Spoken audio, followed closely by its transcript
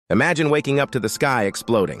Imagine waking up to the sky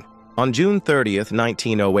exploding. On June 30th,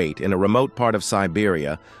 1908, in a remote part of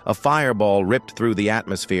Siberia, a fireball ripped through the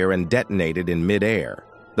atmosphere and detonated in mid-air.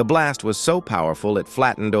 The blast was so powerful it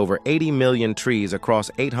flattened over 80 million trees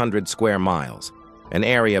across 800 square miles, an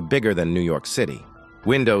area bigger than New York City.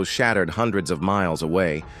 Windows shattered hundreds of miles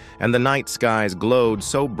away, and the night skies glowed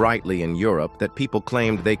so brightly in Europe that people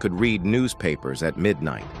claimed they could read newspapers at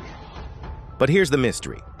midnight. But here's the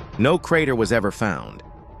mystery. No crater was ever found.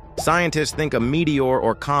 Scientists think a meteor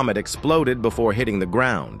or comet exploded before hitting the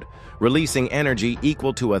ground, releasing energy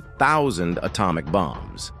equal to 1,000 atomic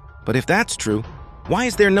bombs. But if that's true, why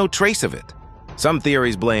is there no trace of it? Some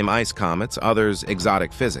theories blame ice comets, others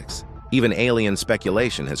exotic physics. Even alien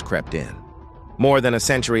speculation has crept in. More than a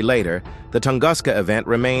century later, the Tunguska Event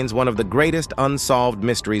remains one of the greatest unsolved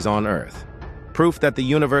mysteries on Earth. Proof that the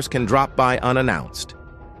universe can drop by unannounced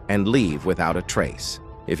and leave without a trace.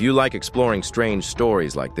 If you like exploring strange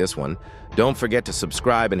stories like this one, don't forget to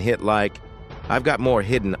subscribe and hit like. I've got more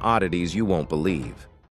hidden oddities you won't believe.